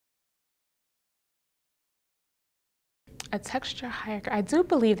A texture hierarchy. I do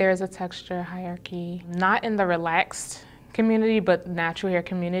believe there is a texture hierarchy, not in the relaxed community, but natural hair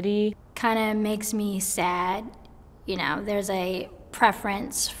community. Kind of makes me sad. You know, there's a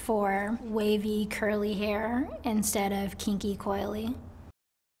preference for wavy, curly hair instead of kinky, coily.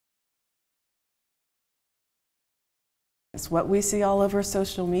 It's what we see all over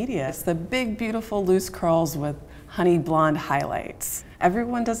social media. It's the big, beautiful, loose curls with honey blonde highlights.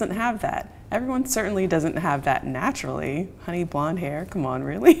 Everyone doesn't have that. Everyone certainly doesn't have that naturally. Honey blonde hair, come on,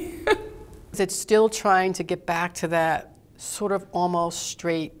 really? It's still trying to get back to that sort of almost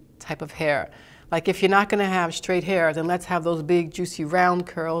straight type of hair. Like if you're not gonna have straight hair, then let's have those big, juicy, round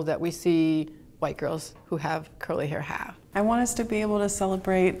curls that we see white girls who have curly hair have. I want us to be able to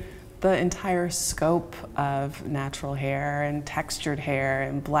celebrate the entire scope of natural hair and textured hair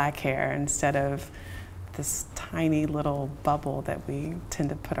and black hair instead of this tiny little bubble that we tend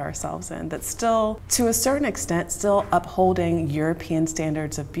to put ourselves in that's still, to a certain extent, still upholding European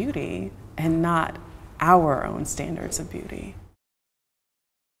standards of beauty and not our own standards of beauty.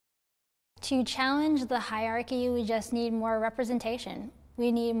 To challenge the hierarchy, we just need more representation.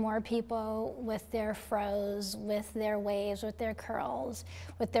 We need more people with their fros, with their waves, with their curls,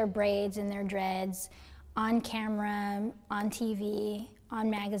 with their braids and their dreads, on camera, on TV, on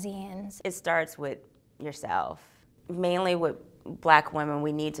magazines. It starts with yourself. Mainly with Black women,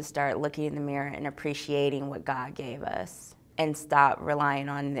 we need to start looking in the mirror and appreciating what God gave us and stop relying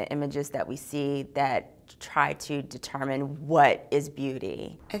on the images that we see that try to determine what is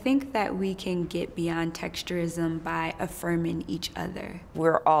beauty. I think that we can get beyond texturism by affirming each other.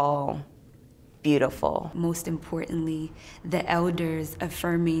 We're all beautiful. Most importantly, the elders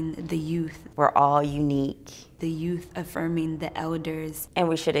affirming the youth. We're all unique. The youth affirming the elders. And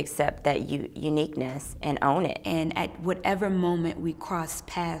we should accept that uniqueness and own it. And at whatever moment we cross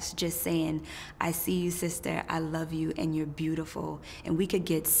paths, just saying, I see you, sister, I love you, and you're beautiful. And we could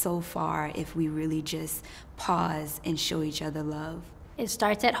get so far if we really just pause and show each other love. It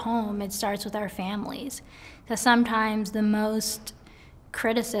starts at home, it starts with our families. Because sometimes the most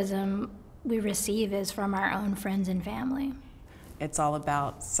criticism we receive is from our own friends and family. It's all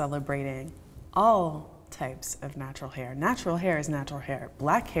about celebrating all types of natural hair. Natural hair is natural hair.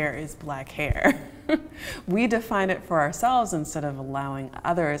 Black hair is black hair. We define it for ourselves instead of allowing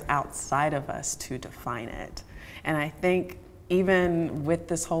others outside of us to define it. And I think even with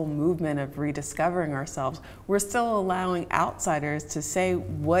this whole movement of rediscovering ourselves, we're still allowing outsiders to say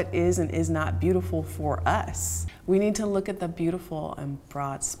what is and is not beautiful for us. We need to look at the beautiful and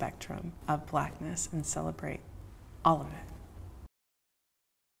broad spectrum of Blackness and celebrate all of it.